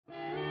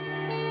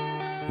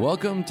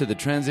Welcome to the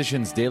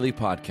Transitions Daily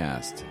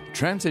podcast.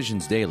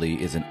 Transitions Daily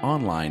is an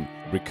online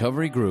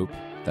recovery group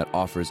that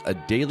offers a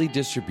daily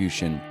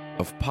distribution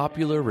of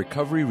popular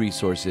recovery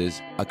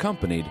resources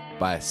accompanied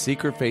by a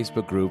secret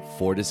Facebook group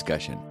for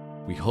discussion.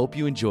 We hope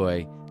you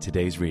enjoy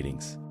today's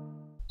readings.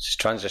 This is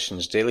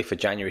Transitions Daily for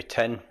January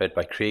 10, read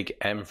by Craig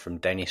M. from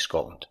Denny,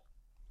 Scotland.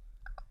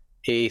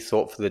 A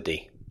thought for the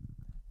day.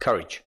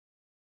 Courage.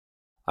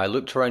 I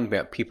looked around me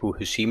at people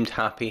who seemed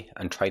happy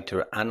and tried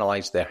to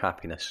analyse their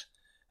happiness,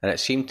 and it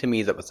seemed to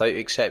me that without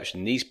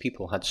exception these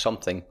people had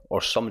something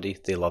or somebody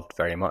they loved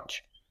very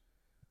much.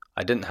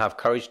 I didn't have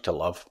courage to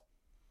love.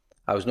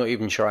 I was not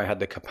even sure I had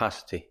the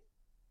capacity.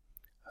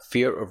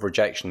 Fear of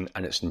rejection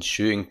and its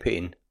ensuing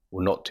pain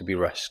were not to be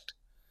risked.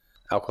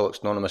 Alcoholics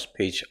Anonymous,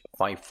 page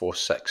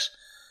 546,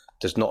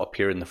 does not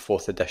appear in the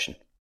 4th edition.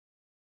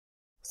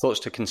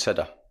 Thoughts to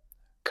consider.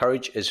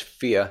 Courage is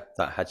fear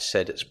that had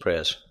said its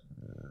prayers.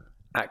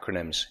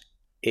 Acronyms: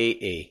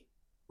 AA,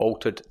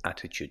 Altered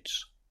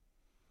Attitudes.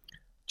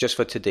 Just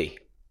for today,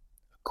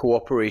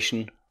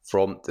 cooperation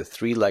from the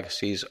 3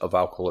 legacies of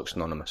Alcoholics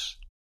Anonymous.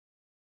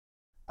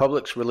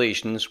 Public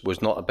relations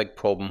was not a big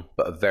problem,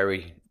 but a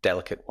very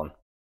delicate one.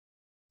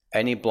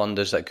 Any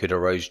blunders that could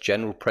arouse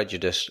general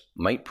prejudice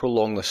might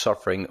prolong the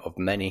suffering of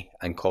many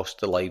and cost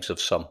the lives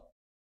of some.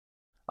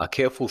 A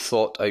careful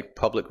thought-out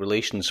public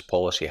relations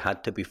policy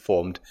had to be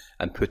formed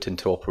and put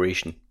into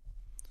operation.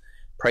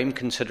 Prime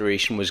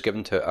consideration was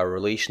given to our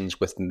relations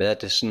with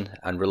medicine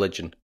and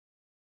religion.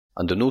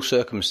 Under no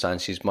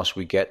circumstances must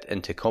we get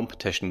into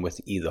competition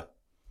with either.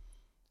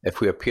 If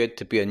we appeared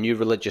to be a new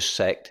religious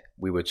sect,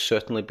 we would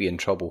certainly be in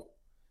trouble,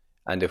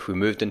 and if we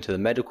moved into the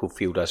medical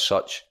field as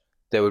such,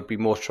 there would be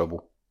more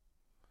trouble.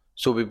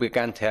 So we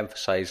began to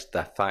emphasise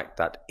the fact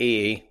that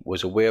AA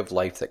was a way of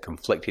life that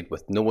conflicted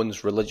with no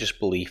one's religious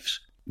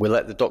beliefs. We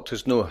let the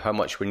doctors know how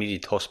much we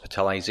needed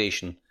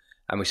hospitalisation,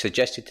 and we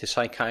suggested to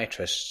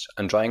psychiatrists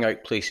and drying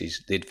out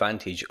places the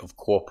advantage of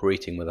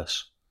cooperating with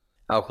us.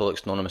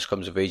 Alcoholics Anonymous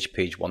Comes of Age,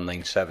 page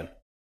 197.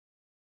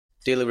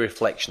 Daily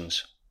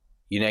Reflections.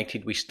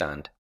 United we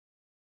stand.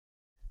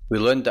 We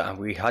learned that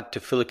we had to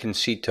fully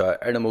concede to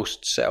our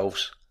innermost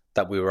selves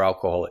that we were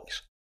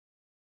alcoholics.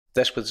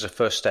 This was the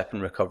first step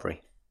in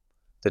recovery.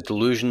 The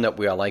delusion that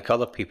we are like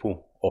other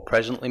people, or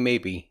presently may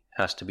be,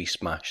 has to be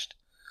smashed.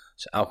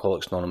 It's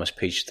Alcoholics Anonymous,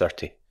 page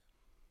 30.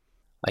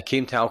 I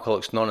came to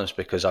Alcoholics Anonymous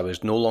because I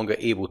was no longer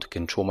able to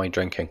control my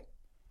drinking.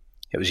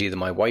 It was either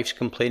my wife's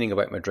complaining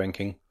about my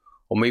drinking,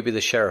 or maybe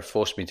the sheriff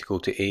forced me to go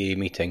to AA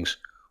meetings,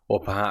 or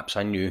perhaps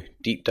I knew,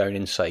 deep down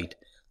inside,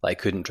 that I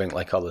couldn't drink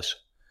like others,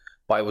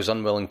 but I was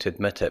unwilling to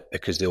admit it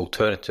because the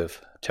alternative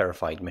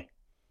terrified me.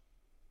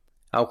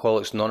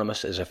 Alcoholics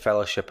Anonymous is a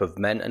fellowship of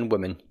men and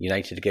women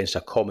united against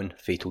a common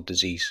fatal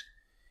disease.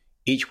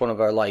 Each one of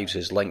our lives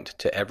is linked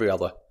to every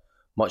other,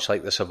 much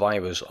like the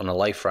survivors on a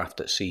life raft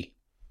at sea.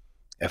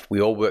 If we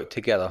all work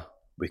together,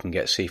 we can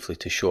get safely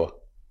to shore.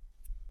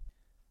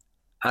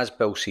 As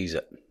Bill sees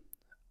it,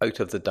 out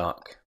of the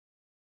dark.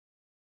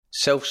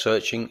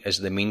 Self-searching is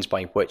the means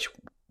by which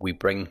we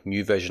bring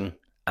new vision,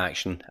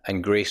 action,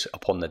 and grace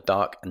upon the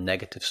dark and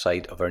negative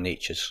side of our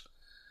natures.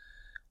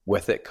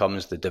 With it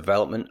comes the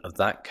development of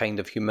that kind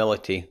of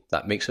humility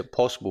that makes it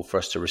possible for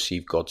us to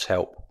receive God's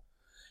help.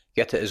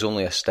 Yet it is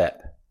only a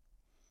step.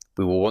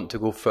 We will want to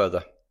go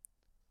further.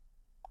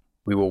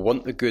 We will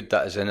want the good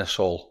that is in us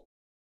all,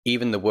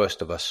 even the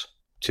worst of us,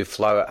 to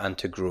flower and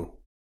to grow.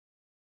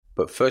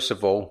 But first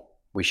of all,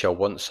 we shall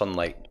want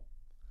sunlight.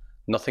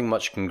 Nothing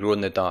much can grow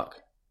in the dark.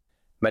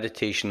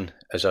 Meditation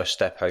is our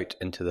step out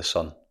into the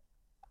sun.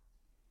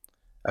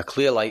 A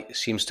clear light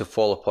seems to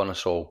fall upon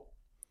us all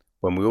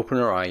when we open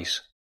our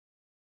eyes.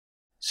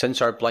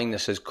 Since our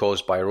blindness is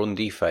caused by our own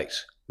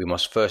defects, we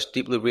must first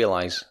deeply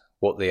realize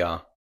what they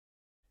are.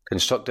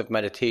 Constructive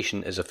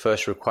meditation is a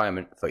first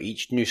requirement for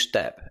each new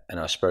step in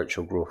our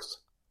spiritual growth.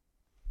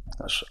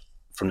 That's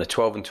from the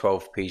 12 and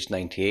 12, page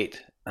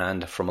 98,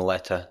 and from a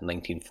letter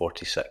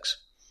 1946.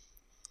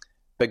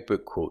 Big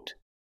Book quote.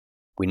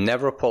 We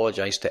never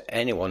apologize to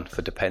anyone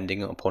for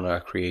depending upon our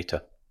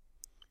Creator.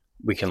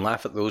 We can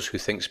laugh at those who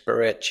think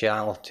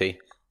spirituality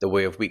the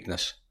way of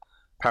weakness.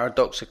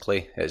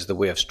 Paradoxically, it is the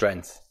way of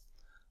strength.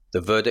 The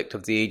verdict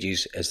of the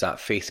ages is that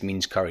faith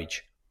means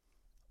courage.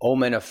 All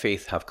men of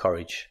faith have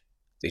courage.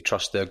 They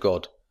trust their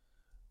God.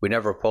 We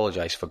never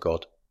apologize for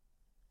God.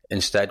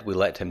 Instead, we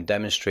let Him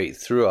demonstrate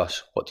through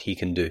us what He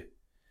can do.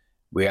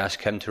 We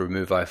ask Him to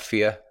remove our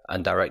fear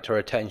and direct our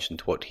attention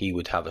to what He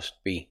would have us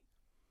be.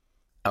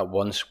 At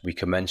once, we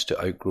commence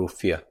to outgrow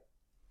fear.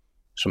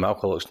 From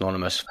Alcoholics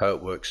Anonymous, How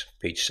It Works,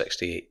 page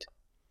 68.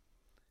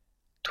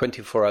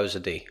 24 hours a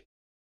day.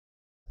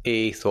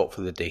 A thought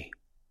for the day.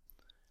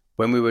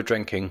 When we were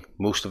drinking,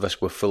 most of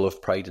us were full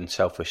of pride and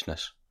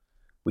selfishness.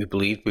 We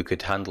believed we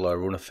could handle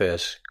our own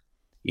affairs,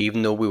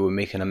 even though we were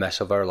making a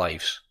mess of our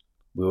lives.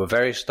 We were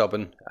very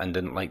stubborn and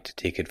didn't like to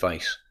take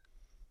advice.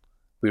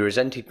 We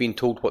resented being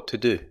told what to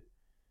do.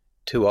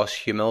 To us,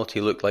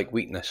 humility looked like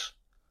weakness,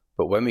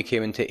 but when we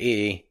came into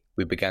AA,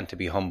 we began to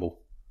be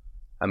humble,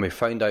 and we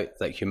found out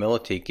that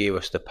humility gave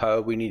us the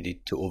power we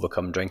needed to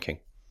overcome drinking.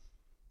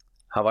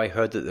 Have I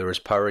heard that there is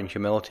power in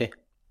humility?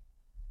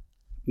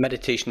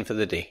 Meditation for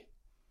the day.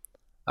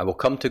 I will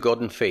come to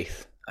God in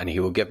faith, and He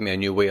will give me a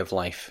new way of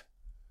life.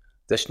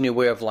 This new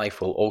way of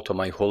life will alter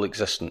my whole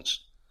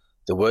existence.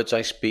 The words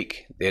I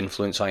speak, the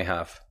influence I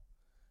have,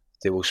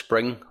 they will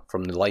spring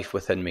from the life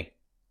within me.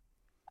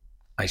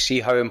 I see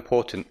how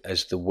important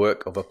is the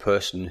work of a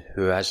person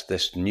who has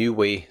this new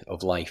way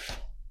of life.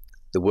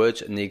 The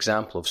words and the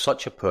example of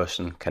such a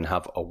person can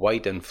have a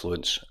wide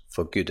influence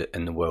for good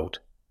in the world.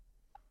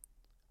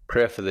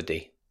 Prayer for the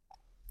day.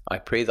 I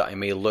pray that I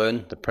may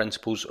learn the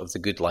principles of the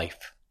good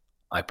life.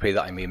 I pray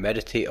that I may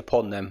meditate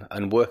upon them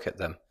and work at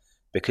them,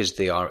 because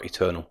they are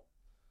eternal.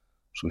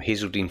 From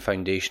Hazeldean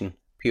Foundation,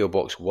 P.O.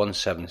 Box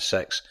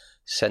 176,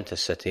 Centre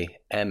City,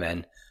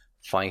 MN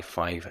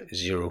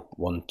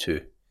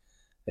 55012.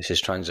 This is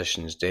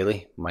Transitions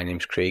Daily. My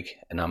name's Craig,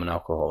 and I'm an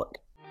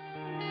alcoholic.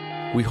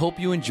 We hope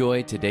you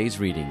enjoyed today's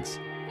readings.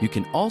 You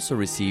can also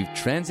receive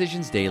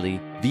Transitions Daily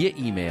via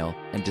email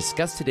and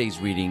discuss today's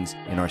readings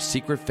in our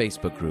secret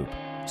Facebook group.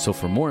 So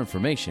for more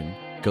information,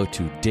 go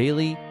to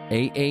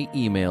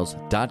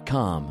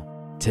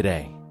dailyaaemails.com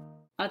today.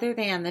 Other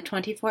than the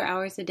 24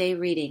 hours a day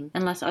reading,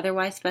 unless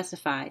otherwise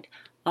specified,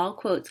 all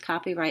quotes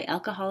copyright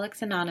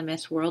Alcoholics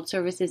Anonymous World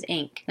Services,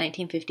 Inc.,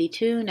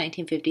 1952,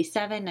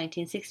 1957,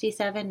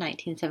 1967,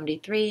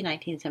 1973,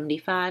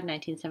 1975,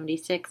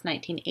 1976,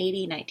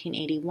 1980,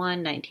 1981,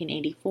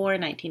 1984,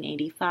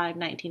 1985,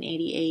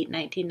 1988,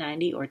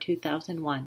 1990, or 2001.